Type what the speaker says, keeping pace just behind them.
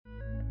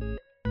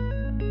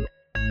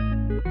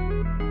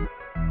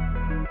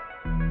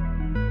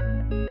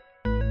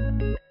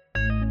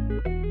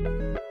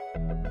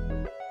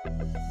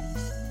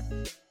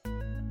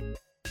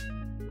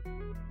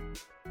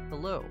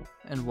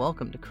and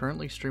welcome to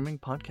Currently Streaming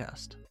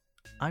Podcast.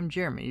 I'm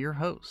Jeremy, your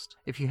host.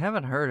 If you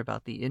haven't heard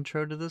about the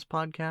intro to this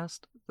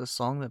podcast, the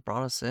song that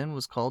brought us in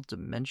was called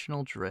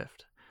Dimensional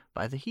Drift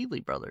by the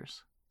Healy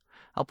Brothers.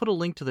 I'll put a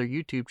link to their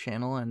YouTube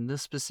channel and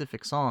this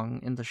specific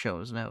song in the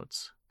show's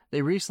notes.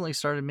 They recently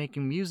started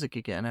making music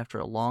again after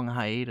a long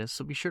hiatus,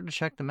 so be sure to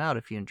check them out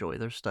if you enjoy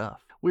their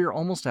stuff. We are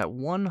almost at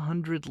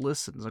 100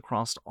 listens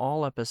across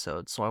all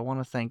episodes, so I want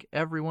to thank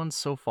everyone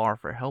so far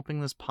for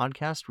helping this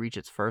podcast reach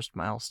its first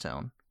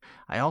milestone.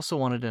 I also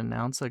wanted to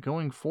announce that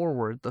going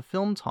forward, the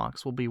Film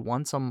Talks will be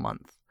once a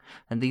month,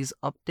 and these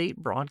update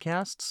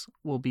broadcasts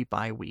will be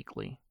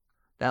bi-weekly.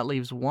 That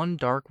leaves one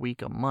dark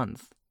week a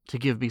month to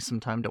give me some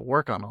time to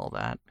work on all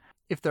that.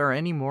 If there are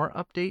any more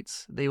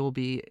updates, they will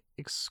be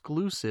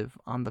exclusive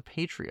on the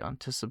Patreon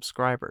to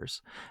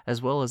subscribers,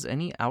 as well as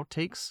any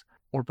outtakes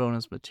or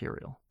bonus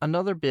material.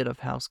 Another bit of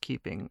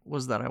housekeeping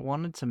was that I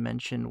wanted to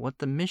mention what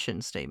the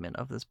mission statement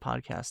of this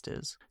podcast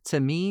is. To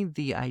me,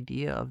 the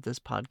idea of this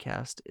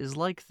podcast is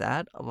like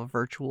that of a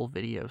virtual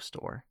video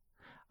store.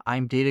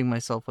 I'm dating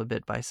myself a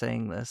bit by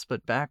saying this,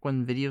 but back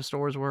when video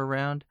stores were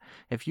around,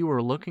 if you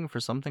were looking for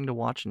something to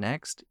watch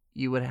next,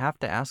 you would have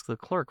to ask the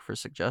clerk for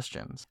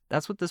suggestions.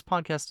 That's what this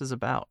podcast is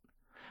about.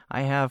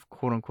 I have,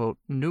 quote-unquote,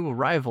 new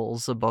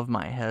arrivals above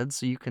my head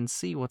so you can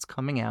see what's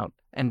coming out,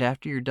 and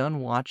after you're done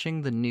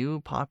watching the new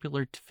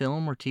popular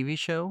film or TV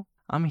show,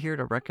 I'm here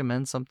to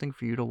recommend something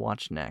for you to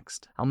watch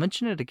next. I'll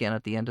mention it again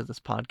at the end of this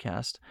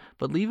podcast,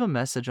 but leave a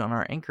message on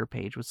our Anchor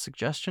page with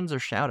suggestions or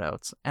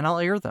shoutouts, and I'll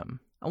air them.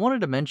 I wanted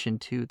to mention,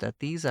 too, that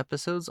these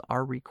episodes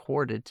are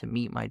recorded to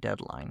meet my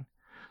deadline.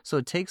 So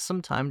it takes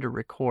some time to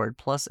record,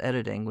 plus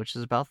editing, which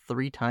is about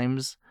 3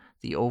 times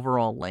the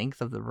overall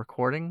length of the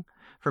recording,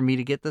 for me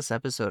to get this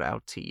episode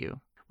out to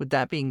you. With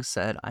that being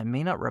said, I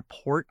may not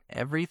report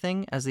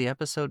everything, as the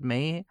episode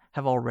may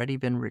have already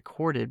been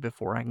recorded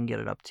before I can get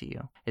it up to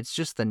you. It's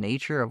just the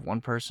nature of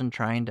one person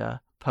trying to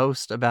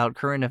post about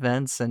current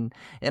events, and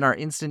in our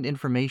instant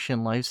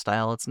information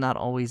lifestyle, it's not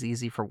always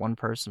easy for one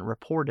person to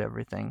report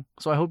everything.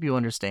 So I hope you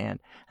understand,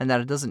 and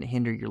that it doesn't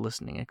hinder your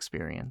listening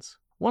experience.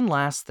 One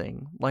last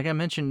thing, like I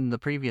mentioned in the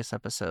previous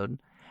episode,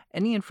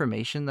 any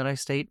information that I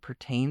state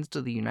pertains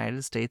to the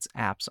United States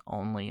apps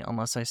only,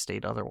 unless I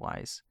state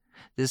otherwise.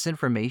 This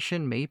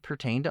information may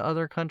pertain to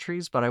other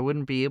countries, but I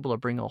wouldn't be able to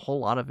bring a whole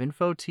lot of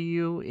info to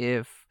you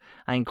if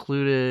I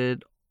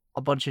included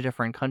a bunch of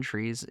different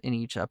countries in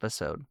each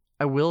episode.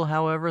 I will,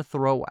 however,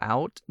 throw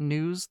out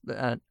news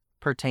that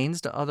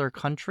pertains to other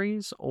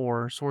countries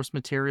or source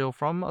material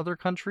from other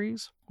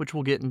countries, which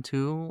we'll get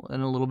into in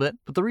a little bit.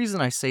 But the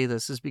reason I say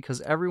this is because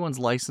everyone's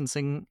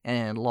licensing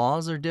and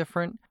laws are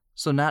different,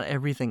 so not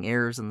everything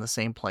airs in the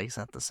same place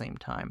at the same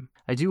time.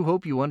 I do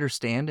hope you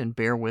understand and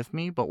bear with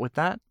me, but with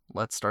that,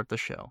 let's start the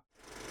show.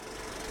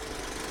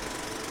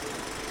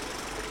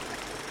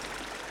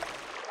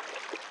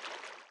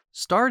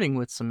 Starting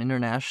with some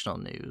international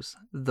news,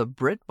 the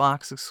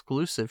BritBox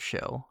exclusive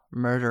show,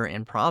 Murder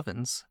in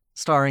Provence,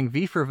 starring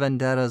V for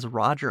Vendetta's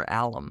Roger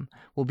Allam,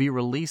 will be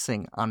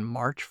releasing on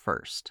March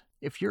 1st.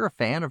 If you're a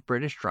fan of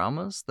British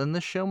dramas, then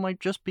this show might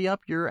just be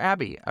up your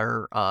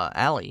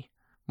alley.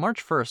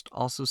 March 1st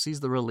also sees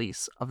the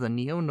release of the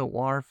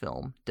neo-noir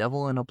film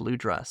Devil in a Blue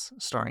Dress,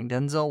 starring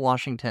Denzel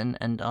Washington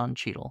and Don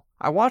Cheadle.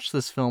 I watched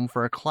this film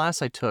for a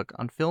class I took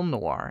on film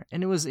noir,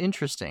 and it was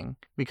interesting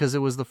because it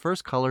was the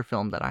first color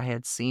film that I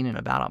had seen in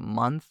about a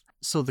month,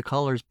 so the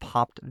colors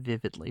popped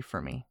vividly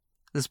for me.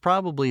 This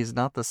probably is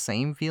not the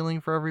same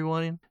feeling for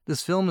everyone.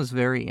 This film is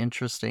very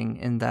interesting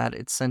in that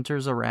it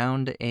centers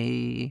around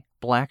a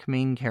black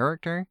main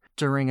character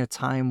during a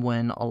time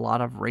when a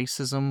lot of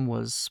racism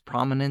was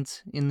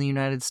prominent in the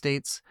United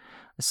States.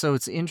 So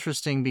it's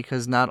interesting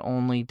because not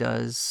only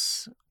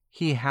does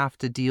he have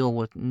to deal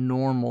with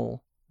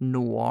normal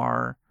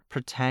noir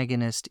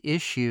protagonist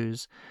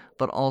issues,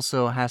 but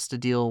also has to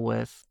deal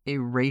with a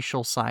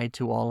racial side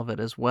to all of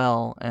it as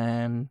well.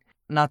 And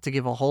not to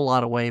give a whole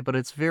lot away, but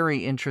it's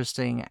very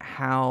interesting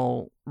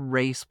how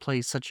race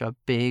plays such a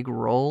big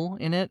role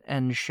in it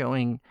and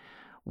showing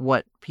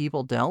what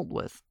people dealt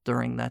with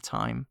during that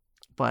time.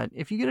 But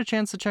if you get a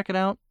chance to check it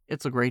out,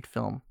 it's a great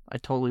film. I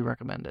totally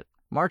recommend it.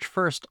 March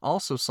 1st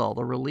also saw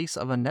the release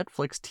of a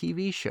Netflix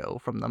TV show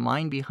from the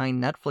mind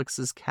behind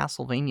Netflix's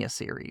Castlevania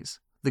series.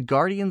 The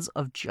Guardians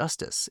of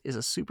Justice is a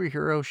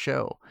superhero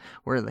show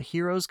where the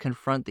heroes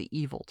confront the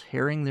evil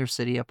tearing their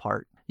city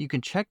apart. You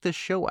can check this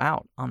show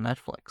out on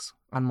Netflix.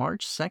 On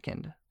March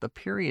 2nd, the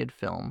period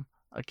film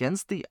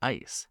Against the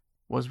Ice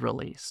was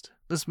released.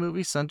 This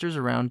movie centers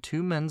around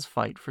 2 men's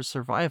fight for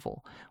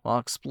survival while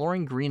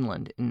exploring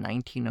Greenland in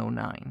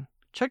 1909.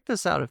 Check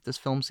this out if this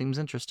film seems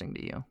interesting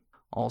to you.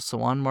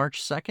 Also on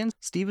March 2nd,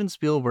 Steven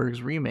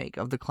Spielberg's remake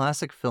of the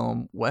classic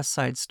film West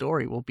Side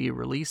Story will be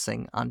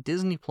releasing on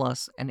Disney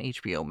Plus and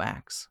HBO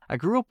Max. I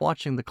grew up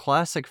watching the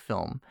classic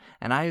film,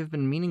 and I have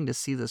been meaning to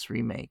see this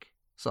remake,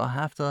 so I'll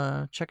have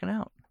to check it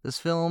out. This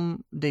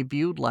film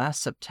debuted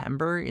last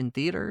September in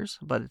theaters,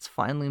 but it's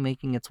finally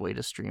making its way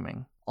to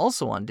streaming.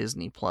 Also on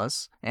Disney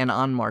Plus, and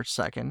on March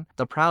 2nd,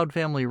 the Proud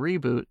Family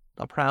reboot,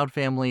 The Proud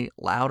Family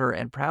Louder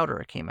and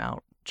Prouder, came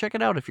out. Check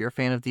it out if you're a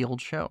fan of the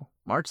old show.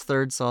 March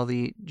 3rd saw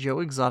the Joe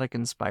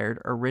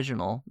Exotic-inspired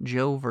original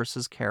Joe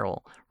vs.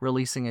 Carol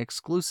releasing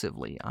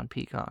exclusively on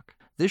Peacock.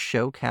 This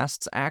show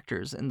casts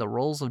actors in the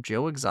roles of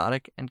Joe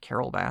Exotic and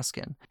Carol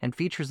Baskin and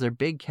features their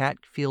big cat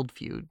field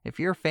feud. If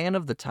you're a fan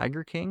of the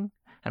Tiger King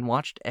and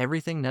watched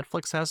everything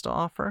Netflix has to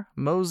offer,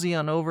 mosey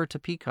on over to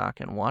Peacock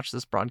and watch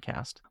this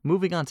broadcast.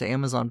 Moving on to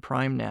Amazon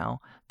Prime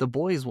now, The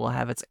Boys will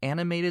have its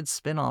animated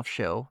spin-off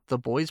show, The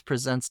Boys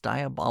Presents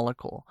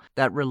Diabolical,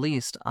 that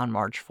released on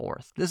March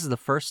 4th. This is the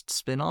first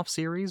spin-off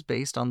series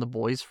based on The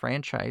Boys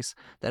franchise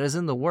that is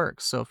in the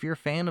works, so if you're a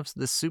fan of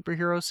this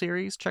superhero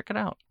series, check it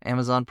out.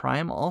 Amazon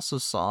Prime also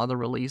saw the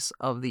release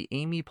of the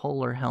Amy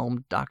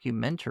Poehler-helmed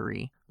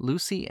documentary,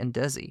 Lucy and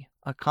Desi,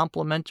 a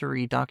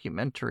complimentary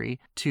documentary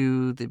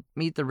to the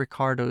Meet the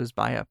Ricardos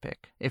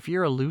biopic. If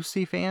you're a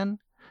Lucy fan,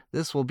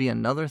 this will be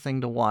another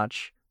thing to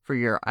watch for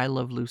your I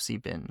Love Lucy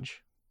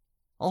binge.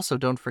 Also,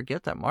 don't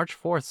forget that March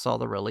 4th saw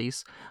the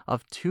release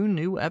of 2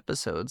 new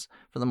episodes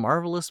for The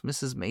Marvelous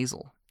Mrs.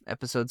 Maisel.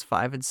 Episodes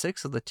 5 and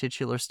 6 of the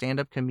titular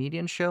stand-up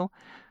comedian show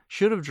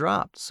should have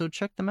dropped, so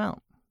check them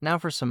out. Now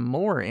for some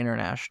more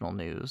international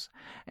news.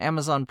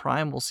 Amazon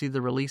Prime will see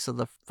the release of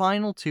the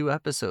final 2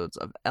 episodes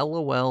of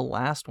LOL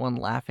Last One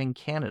Laughing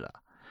Canada,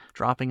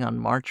 dropping on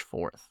March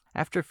 4th.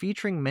 After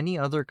featuring many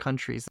other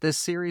countries, this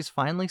series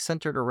finally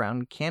centered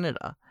around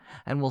Canada,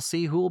 and we'll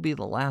see who will be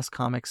the last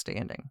comic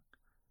standing.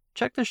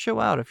 Check this show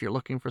out if you're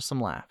looking for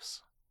some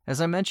laughs. As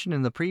I mentioned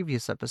in the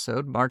previous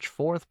episode, March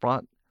 4th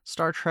brought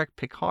Star Trek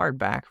Picard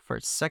back for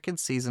its 2nd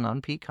season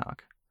on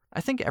Peacock. I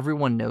think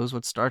everyone knows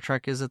what Star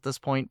Trek is at this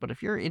point, but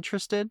if you're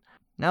interested,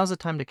 now's the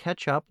time to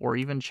catch up or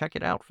even check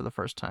it out for the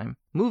first time.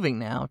 Moving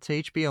now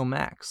to HBO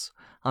Max.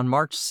 On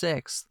March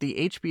 6th,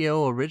 the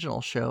HBO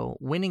original show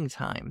Winning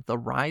Time: The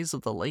Rise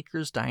of the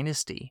Lakers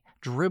Dynasty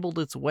dribbled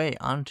its way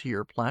onto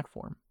your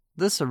platform.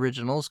 This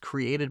original is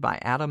created by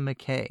Adam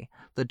McKay,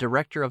 the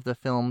director of the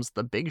films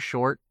The Big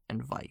Short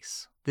and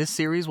Vice. This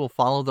series will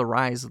follow the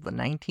rise of the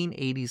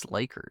 1980s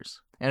Lakers,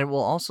 and it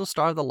will also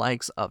star the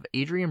likes of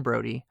Adrian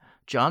Brody,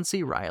 John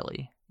C.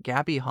 Reilly,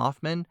 Gabby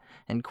Hoffman,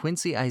 and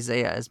Quincy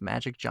Isaiah as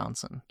Magic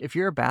Johnson. If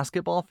you're a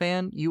basketball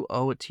fan, you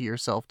owe it to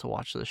yourself to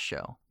watch this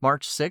show.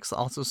 March 6th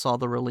also saw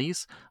the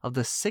release of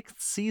the 6th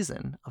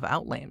season of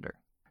Outlander.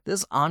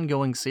 This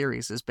ongoing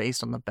series is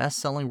based on the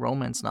best-selling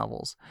romance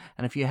novels,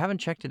 and if you haven't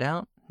checked it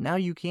out, now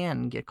you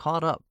can get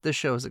caught up. This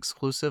show is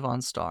exclusive on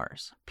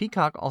Starz.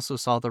 Peacock also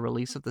saw the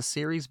release of the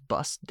series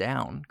Bust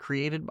Down,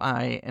 created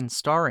by and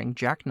starring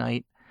Jack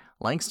Knight,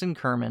 Langston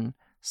Kerman,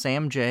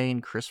 Sam Jay,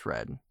 and Chris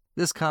Redd.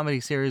 This comedy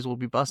series will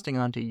be busting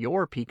onto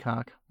your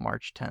Peacock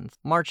March 10th.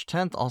 March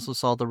 10th also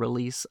saw the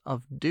release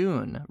of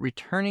Dune,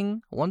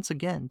 returning once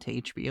again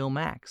to HBO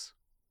Max.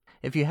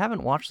 If you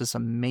haven't watched this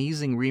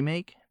amazing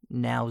remake,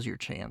 now's your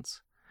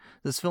chance.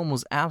 This film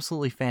was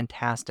absolutely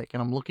fantastic,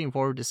 and I'm looking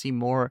forward to see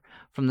more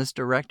from this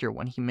director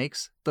when he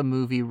makes the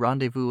movie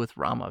Rendezvous with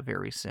Rama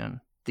very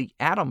soon. The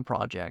Adam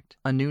Project,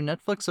 a new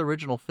Netflix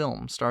original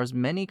film, stars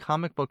many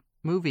comic book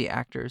movie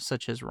actors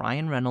such as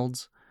Ryan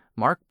Reynolds,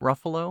 Mark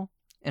Ruffalo,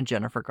 and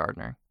Jennifer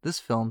Gardner. This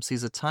film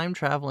sees a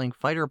time-traveling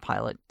fighter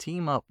pilot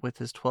team up with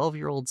his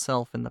 12-year-old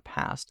self in the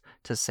past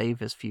to save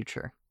his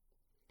future.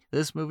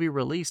 This movie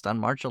released on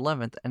March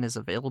 11th and is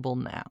available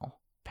now.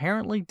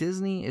 Apparently,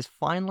 Disney is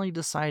finally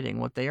deciding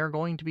what they are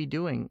going to be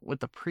doing with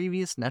the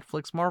previous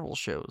Netflix Marvel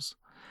shows.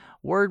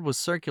 Word was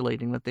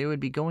circulating that they would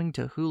be going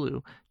to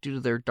Hulu due to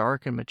their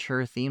dark and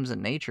mature themes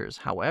and natures.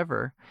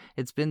 However,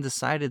 it's been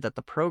decided that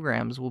the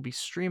programs will be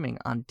streaming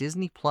on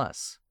Disney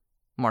Plus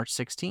March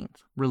 16th.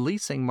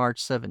 Releasing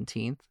March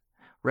 17th,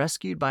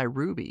 Rescued by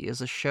Ruby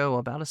is a show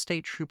about a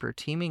state trooper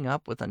teaming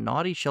up with a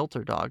naughty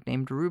shelter dog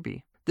named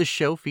Ruby. This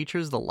show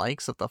features the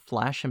likes of the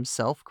Flash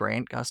himself,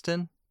 Grant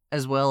Gustin,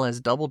 as well as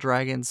Double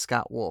Dragon's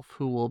Scott Wolf,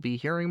 who we'll be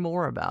hearing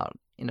more about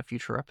in a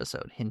future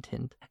episode, hint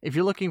hint. If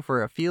you're looking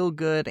for a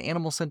feel-good,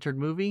 animal-centered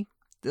movie,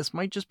 this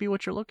might just be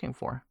what you're looking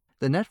for.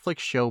 The Netflix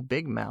show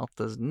Big Mouth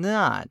does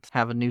not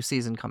have a new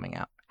season coming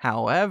out.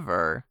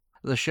 However,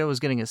 the show is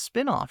getting a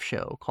spin-off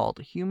show called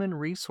Human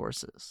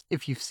Resources.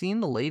 If you've seen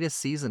the latest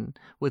season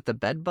with the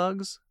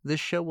bedbugs, this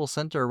show will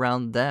center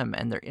around them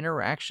and their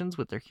interactions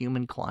with their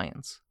human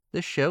clients.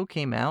 This show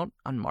came out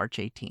on March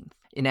 18th.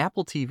 In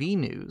Apple TV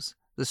news,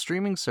 the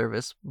streaming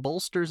service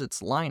bolsters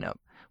its lineup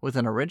with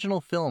an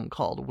original film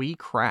called We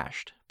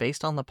Crashed,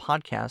 based on the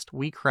podcast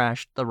We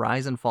Crashed: The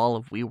Rise and Fall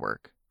of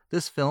WeWork.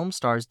 This film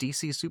stars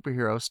DC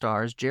superhero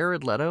stars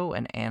Jared Leto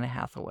and Anne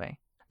Hathaway.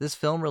 This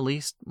film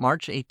released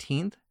March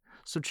 18th,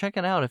 so check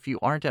it out if you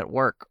aren't at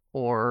work,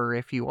 or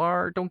if you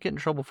are, don't get in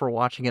trouble for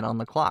watching it on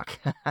the clock.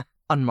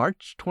 On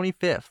March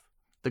 25th,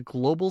 the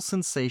global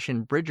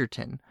sensation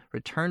Bridgerton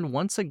returned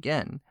once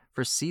again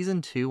for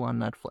Season 2 on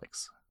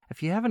Netflix.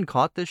 If you haven't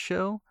caught this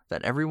show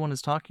that everyone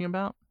is talking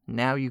about,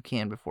 now you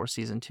can before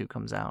Season 2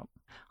 comes out.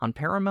 On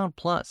Paramount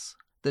Plus,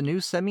 the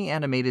new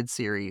semi-animated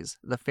series,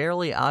 The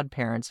Fairly Odd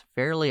Parents,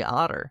 Fairly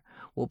Odder,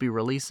 will be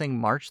releasing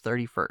March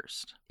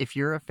 31st. If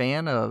you're a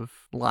fan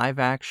of live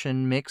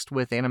action mixed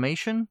with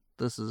animation,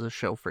 this is a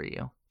show for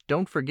you.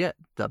 Don't forget,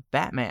 The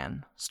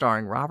Batman,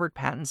 starring Robert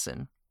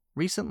Pattinson,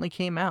 recently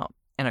came out,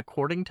 and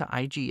according to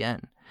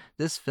IGN,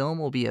 this film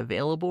will be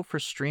available for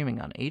streaming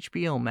on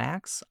HBO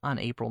Max on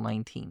April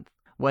 19th.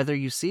 Whether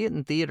you see it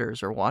in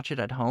theaters or watch it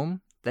at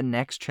home, the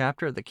next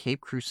chapter of The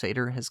Caped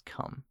Crusader has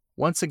come.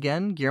 Once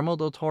again, Guillermo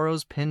del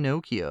Toro's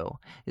Pinocchio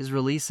is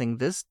releasing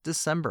this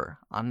December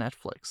on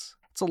Netflix.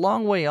 It's a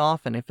long way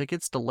off, and if it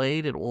gets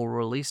delayed, it will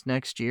release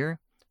next year,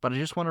 but I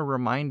just want to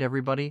remind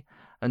everybody,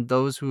 and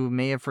those who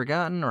may have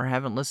forgotten or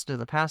haven't listened to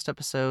the past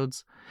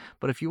episodes,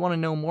 but if you want to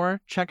know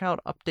more, check out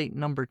update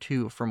number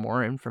 2 for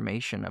more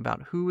information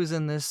about who is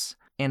in this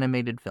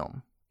animated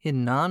film.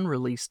 In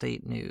non-release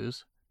date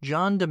news,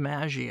 John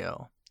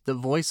DiMaggio, the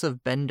voice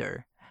of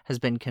Bender, has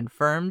been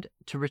confirmed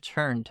to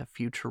return to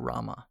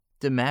Futurama.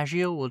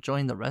 DiMaggio will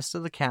join the rest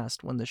of the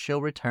cast when the show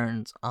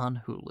returns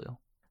on Hulu.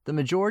 The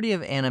majority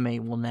of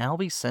anime will now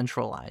be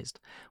centralized,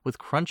 with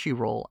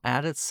Crunchyroll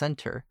at its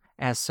center,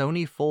 as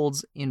Sony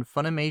folds in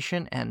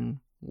Funimation and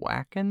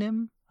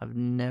Wakanim, I've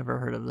never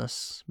heard of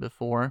this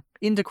before,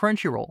 into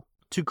Crunchyroll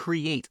to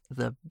create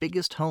the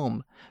biggest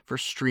home for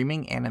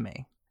streaming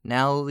anime.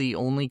 Now the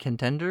only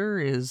contender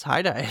is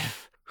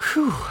HIDIVE.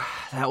 Whew,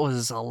 that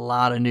was a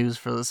lot of news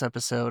for this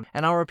episode,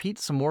 and I'll repeat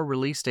some more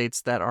release dates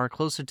that are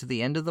closer to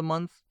the end of the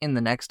month in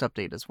the next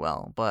update as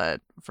well.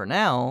 But for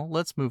now,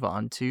 let's move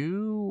on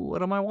to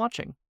what am I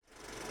watching?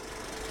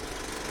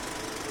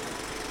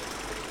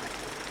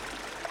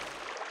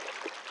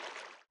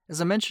 As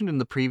I mentioned in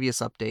the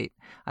previous update,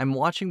 I'm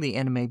watching the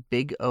anime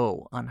Big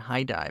O on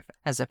HIDIVE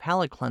as a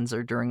palate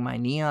cleanser during my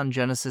Neon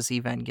Genesis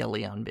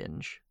Evangelion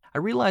binge. I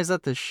realize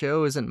that the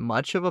show isn't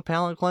much of a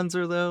palate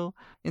cleanser though,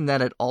 in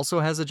that it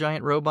also has a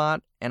giant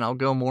robot, and I'll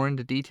go more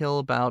into detail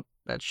about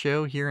that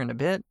show here in a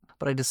bit,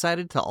 but I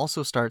decided to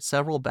also start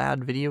several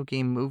bad video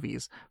game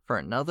movies for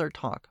another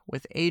talk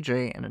with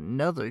AJ and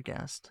another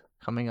guest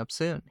coming up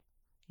soon.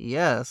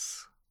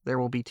 Yes, there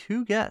will be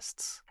 2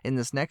 guests in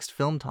this next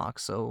film talk,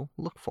 so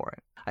look for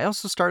it. I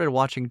also started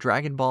watching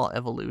Dragon Ball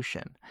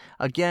Evolution,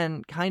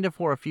 again kind of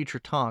for a future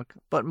talk,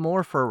 but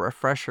more for a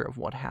refresher of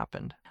what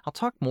happened. I'll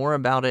talk more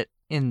about it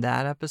in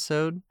that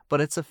episode, but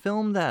it's a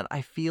film that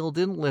I feel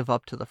didn't live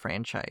up to the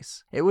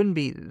franchise. It wouldn't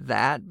be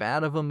that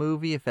bad of a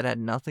movie if it had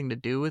nothing to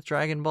do with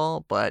Dragon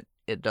Ball, but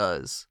it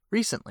does.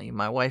 Recently,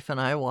 my wife and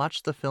I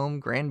watched the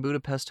film Grand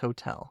Budapest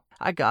Hotel.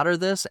 I got her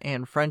this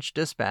and French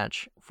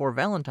Dispatch for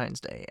Valentine's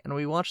Day, and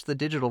we watched the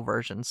digital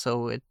version,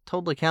 so it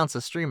totally counts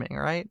as streaming,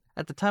 right?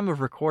 At the time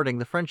of recording,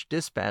 the French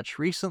Dispatch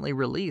recently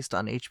released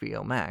on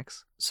HBO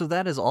Max, so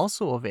that is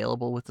also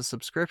available with the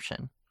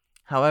subscription.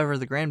 However,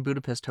 the Grand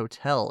Budapest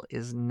Hotel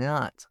is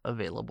not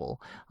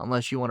available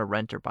unless you want to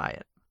rent or buy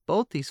it.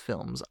 Both these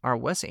films are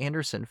Wes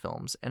Anderson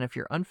films, and if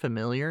you're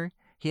unfamiliar,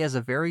 he has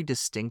a very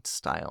distinct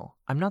style.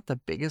 I'm not the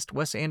biggest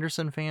Wes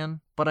Anderson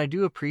fan, but I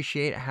do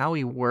appreciate how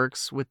he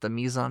works with the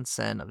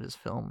mise-en-scène of his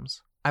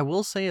films. I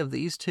will say of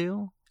these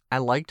two, I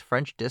liked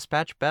French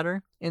Dispatch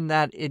better, in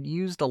that it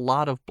used a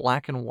lot of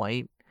black and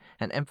white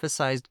and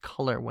emphasized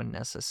color when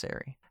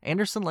necessary.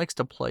 Anderson likes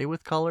to play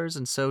with colors,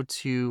 and so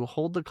to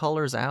hold the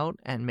colors out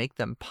and make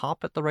them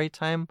pop at the right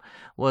time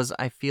was,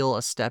 I feel,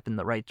 a step in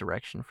the right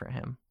direction for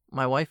him.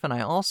 My wife and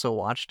I also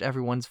watched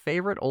everyone's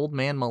favorite old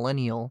man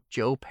millennial,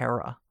 Joe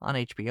Pera, on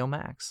HBO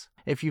Max.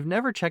 If you've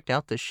never checked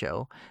out this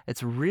show,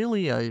 it's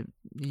really a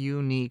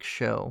unique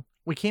show.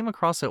 We came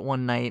across it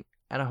one night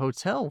at a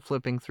hotel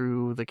flipping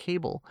through the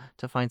cable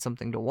to find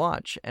something to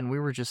watch, and we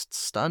were just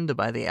stunned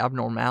by the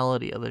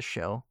abnormality of the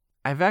show.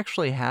 I've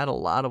actually had a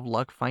lot of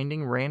luck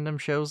finding random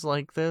shows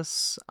like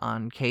this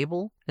on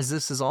cable, as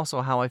this is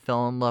also how I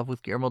fell in love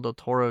with Guillermo del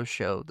Toro's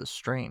show, The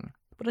Strain.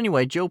 But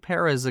anyway, Joe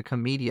Pera is a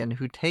comedian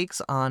who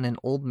takes on an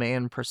old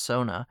man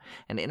persona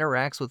and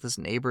interacts with his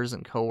neighbors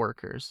and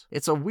coworkers.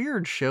 It's a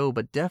weird show,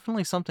 but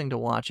definitely something to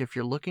watch if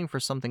you're looking for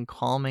something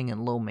calming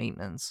and low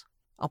maintenance.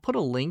 I'll put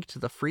a link to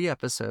the free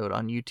episode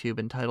on YouTube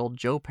entitled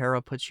Joe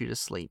Pera Puts You to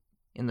Sleep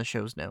in the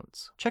show's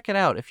notes. Check it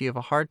out if you have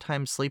a hard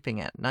time sleeping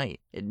at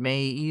night. It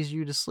may ease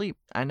you to sleep.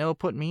 I know it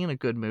put me in a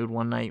good mood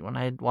one night when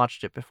I had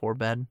watched it before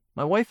bed.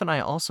 My wife and I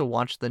also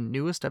watched the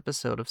newest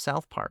episode of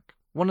South Park.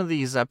 One of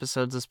these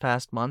episodes this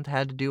past month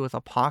had to do with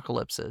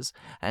apocalypses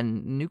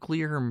and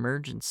nuclear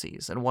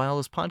emergencies, and while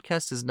this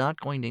podcast is not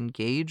going to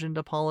engage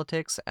into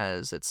politics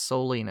as it's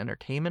solely an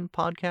entertainment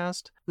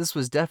podcast, this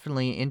was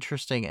definitely an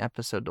interesting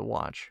episode to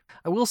watch.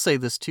 I will say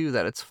this too,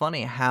 that it's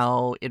funny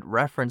how it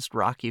referenced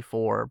Rocky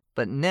IV,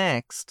 but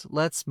next,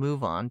 let's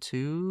move on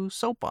to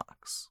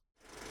Soapbox.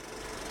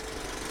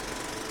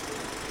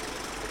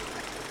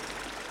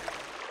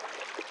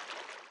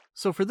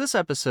 So for this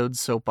episode's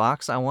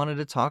Soapbox, I wanted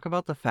to talk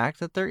about the fact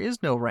that there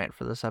is no rant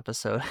for this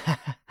episode.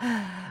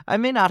 I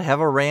may not have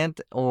a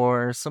rant,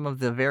 or some of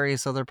the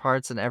various other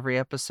parts in every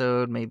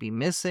episode may be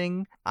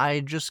missing.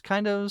 I just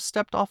kind of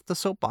stepped off the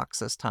soapbox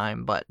this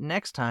time, but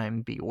next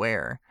time,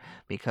 beware,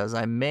 because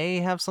I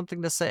may have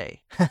something to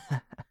say.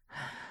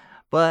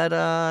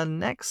 But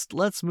next,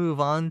 let's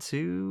move on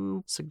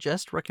to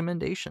suggest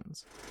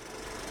recommendations.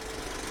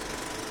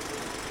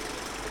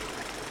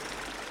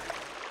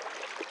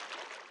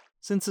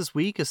 Since this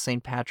week is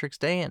St. Patrick's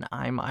Day and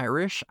I'm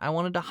Irish, I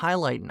wanted to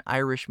highlight an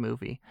Irish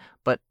movie,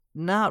 but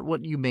not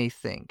what you may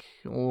think,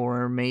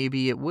 or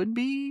maybe it would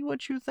be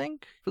what you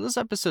think. For this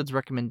episode's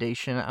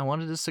recommendation, I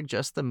wanted to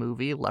suggest the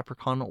movie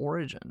Leprechaun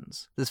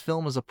Origins. This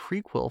film is a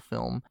prequel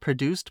film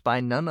produced by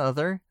none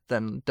other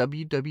than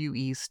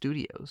WWE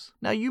Studios.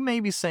 Now you may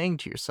be saying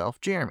to yourself,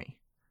 Jeremy,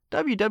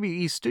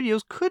 WWE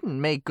Studios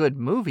couldn't make good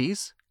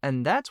movies.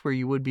 And that's where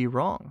you would be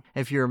wrong.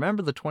 If you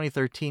remember the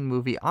 2013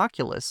 movie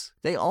Oculus,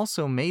 they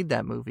also made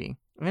that movie.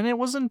 And it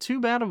wasn't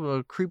too bad of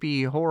a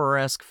creepy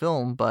horror-esque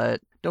film,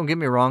 but don't get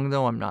me wrong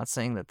though, I'm not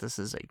saying that this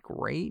is a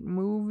great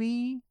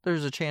movie.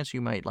 There's a chance you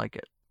might like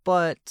it.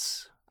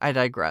 But I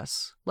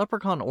digress.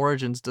 Leprechaun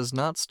Origins does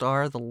not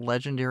star the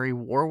legendary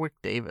Warwick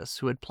Davis,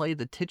 who had played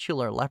the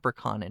titular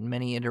Leprechaun in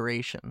many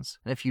iterations.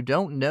 And if you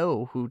don't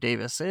know who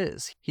Davis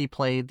is, he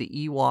played the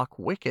Ewok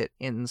Wicket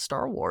in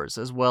Star Wars,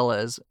 as well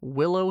as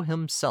Willow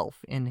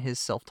himself in his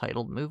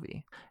self-titled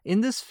movie.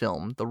 In this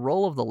film, the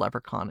role of the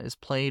Leprechaun is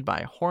played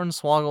by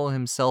Hornswoggle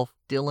himself,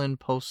 Dylan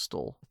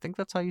Postl. I think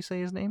that's how you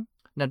say his name?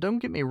 Now don't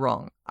get me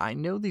wrong, I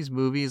know these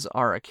movies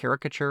are a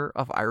caricature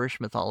of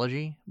Irish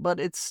mythology, but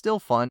it's still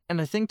fun,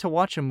 and I think to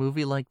watch a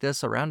movie like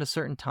this around a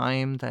certain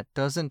time that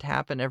doesn't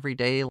happen every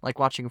day, like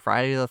watching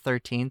Friday the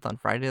 13th on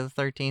Friday the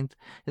 13th,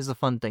 is a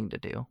fun thing to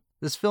do.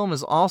 This film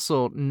is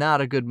also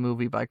not a good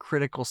movie by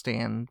critical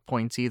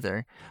standpoints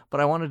either, but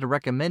I wanted to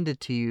recommend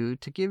it to you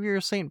to give your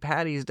St.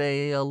 Paddy's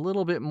Day a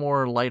little bit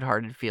more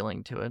lighthearted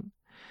feeling to it.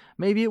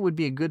 Maybe it would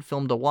be a good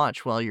film to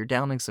watch while you're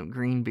downing some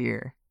green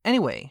beer.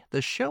 Anyway,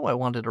 the show I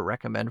wanted to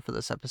recommend for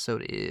this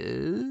episode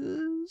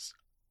is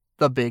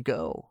The Big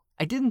O.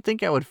 I didn't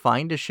think I would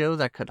find a show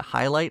that could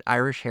highlight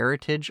Irish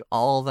heritage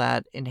all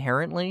that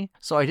inherently,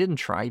 so I didn't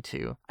try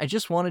to. I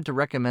just wanted to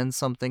recommend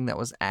something that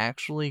was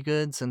actually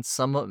good, since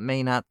some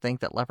may not think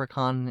that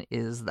Leprechaun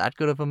is that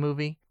good of a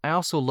movie. I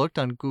also looked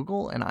on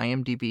Google and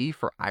IMDb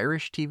for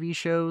Irish TV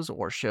shows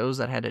or shows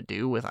that had to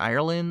do with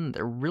Ireland.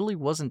 There really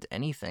wasn't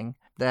anything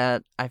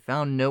that I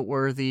found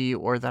noteworthy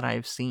or that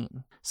I've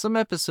seen. Some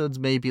episodes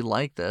may be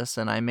like this,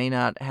 and I may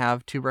not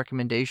have two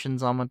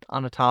recommendations on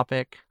a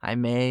topic.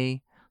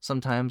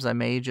 Sometimes I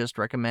may just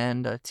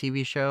recommend a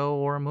TV show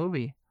or a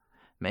movie.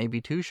 Maybe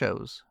two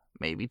shows.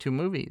 Maybe two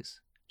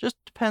movies. Just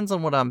depends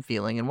on what I'm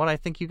feeling and what I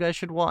think you guys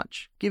should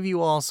watch. Give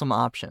you all some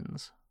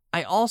options.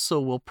 I also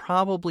will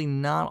probably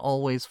not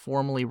always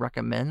formally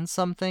recommend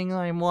something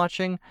I'm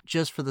watching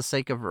just for the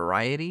sake of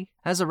variety.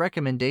 As a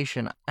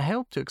recommendation, I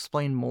hope to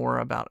explain more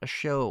about a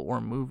show or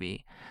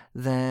movie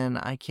than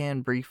I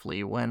can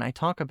briefly when I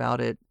talk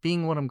about it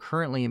being what I'm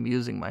currently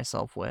amusing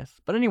myself with.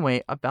 But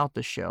anyway, about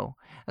the show.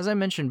 As I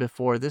mentioned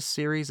before, this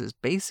series is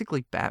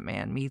basically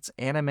Batman meets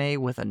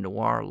anime with a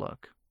noir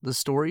look. The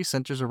story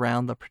centers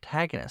around the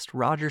protagonist,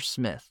 Roger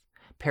Smith,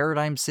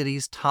 Paradigm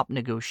City's top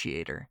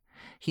negotiator.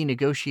 He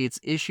negotiates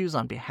issues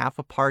on behalf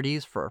of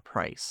parties for a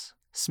price.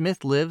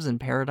 Smith lives in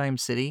Paradigm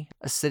City,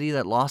 a city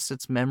that lost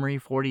its memory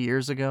 40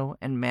 years ago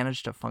and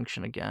managed to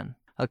function again.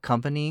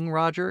 Accompanying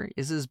Roger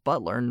is his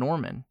butler,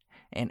 Norman,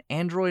 and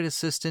android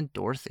assistant,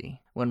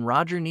 Dorothy. When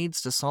Roger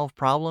needs to solve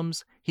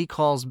problems, he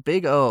calls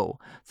Big O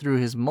through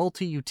his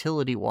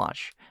multi-utility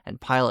watch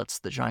and pilots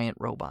the giant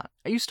robot.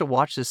 I used to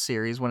watch this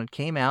series when it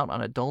came out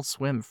on Adult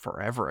Swim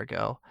forever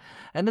ago,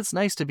 and it's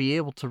nice to be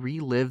able to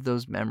relive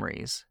those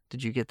memories.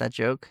 Did you get that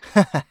joke?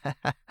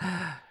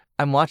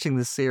 I'm watching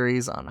this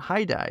series on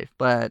High Dive,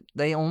 but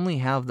they only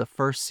have the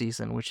first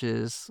season, which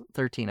is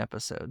 13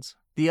 episodes.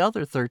 The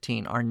other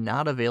 13 are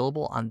not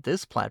available on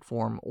this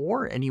platform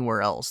or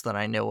anywhere else that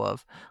I know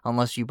of,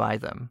 unless you buy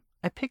them.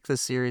 I picked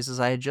this series as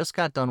I had just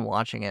got done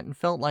watching it and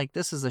felt like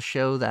this is a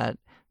show that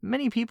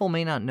many people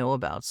may not know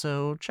about,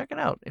 so check it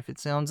out if it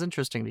sounds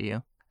interesting to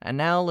you. And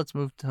now let's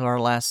move to our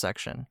last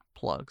section,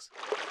 plugs.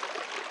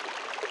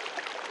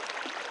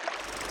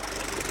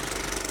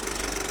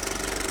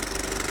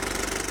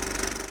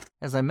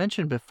 As I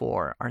mentioned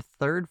before, our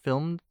third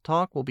film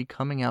talk will be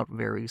coming out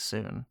very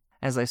soon.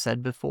 As I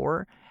said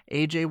before,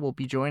 AJ will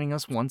be joining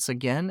us once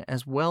again,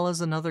 as well as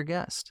another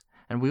guest,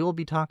 and we will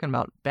be talking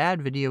about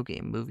bad video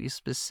game movies,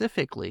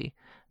 specifically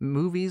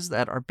movies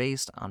that are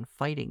based on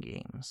fighting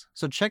games.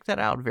 So check that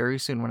out very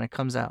soon when it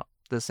comes out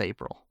this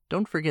April.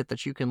 Don't forget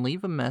that you can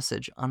leave a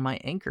message on my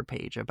Anchor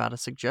page about a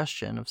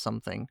suggestion of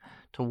something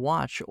to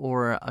watch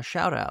or a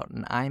shout out,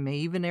 and I may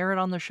even air it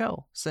on the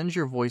show. Send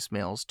your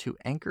voicemails to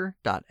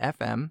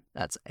anchor.fm,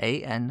 that's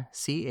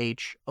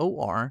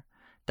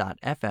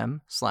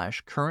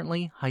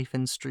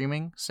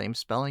anchor.fm/currently-streaming, same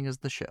spelling as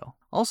the show.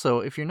 Also,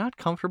 if you're not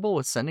comfortable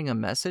with sending a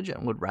message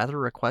and would rather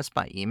request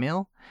by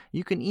email,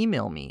 you can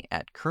email me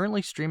at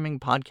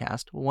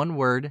currently-streaming-podcast, one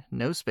word,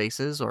 no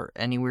spaces or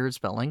any weird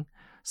spelling,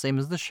 same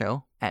as the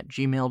show, at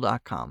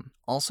gmail.com.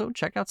 Also,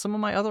 check out some of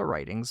my other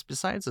writings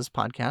besides this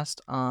podcast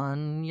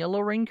on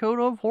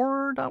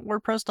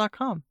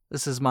yellowraincoatofhorror.wordpress.com.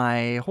 This is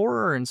my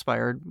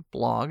horror-inspired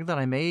blog that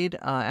I made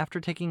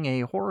after taking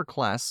a horror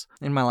class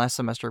in my last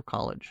semester of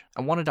college.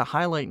 I wanted to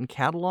highlight and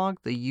catalog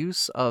the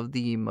use of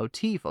the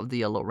motif of the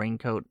yellow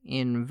raincoat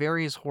in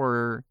various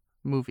horror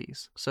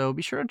movies. So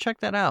be sure to check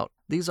that out.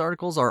 These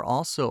articles are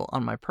also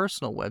on my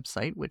personal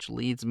website, which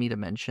leads me to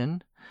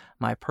mention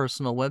my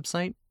personal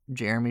website,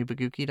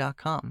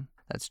 jeremybogucki.com.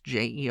 That's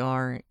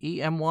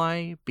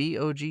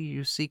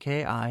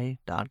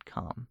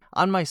JEREMYBOGUCKI.com.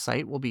 On my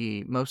site will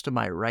be most of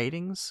my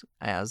writings,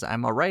 as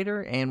I'm a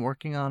writer and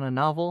working on a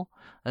novel,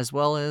 as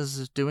well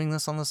as doing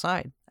this on the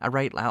side. I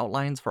write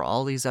outlines for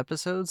all these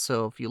episodes,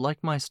 so if you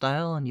like my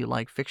style and you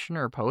like fiction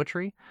or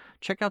poetry,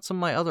 check out some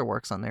of my other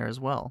works on there as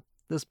well.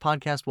 This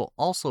podcast will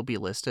also be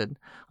listed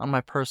on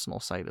my personal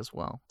site as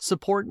well.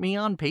 Support me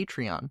on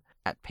Patreon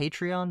at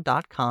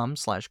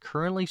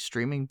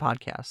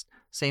patreon.com/currently-streaming-podcast.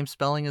 Same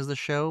spelling as the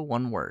show,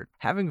 one word.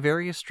 Having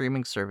various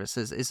streaming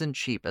services isn't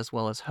cheap, as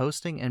well as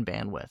hosting and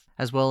bandwidth,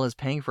 as well as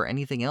paying for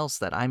anything else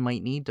that I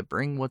might need to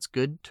bring what's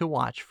good to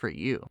watch for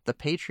you. The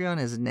Patreon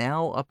is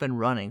now up and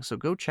running, so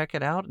go check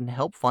it out and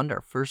help fund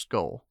our first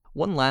goal.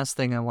 One last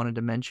thing I wanted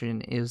to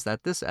mention is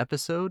that this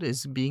episode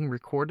is being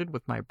recorded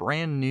with my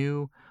brand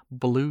new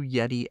Blue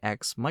Yeti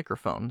X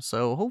microphone,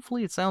 so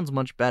hopefully it sounds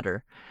much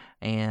better,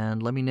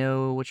 and let me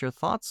know what your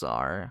thoughts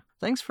are.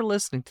 Thanks for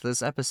listening to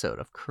this episode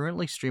of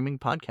Currently Streaming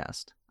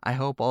Podcast. I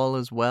hope all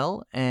is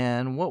well,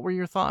 and what were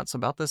your thoughts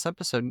about this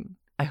episode?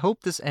 I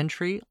hope this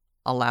entry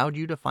allowed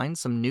you to find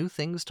some new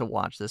things to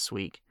watch this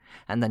week,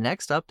 and the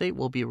next update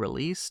will be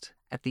released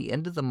at the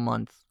end of the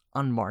month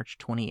on March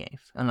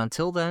 28th. And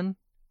until then,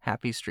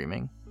 happy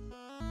streaming.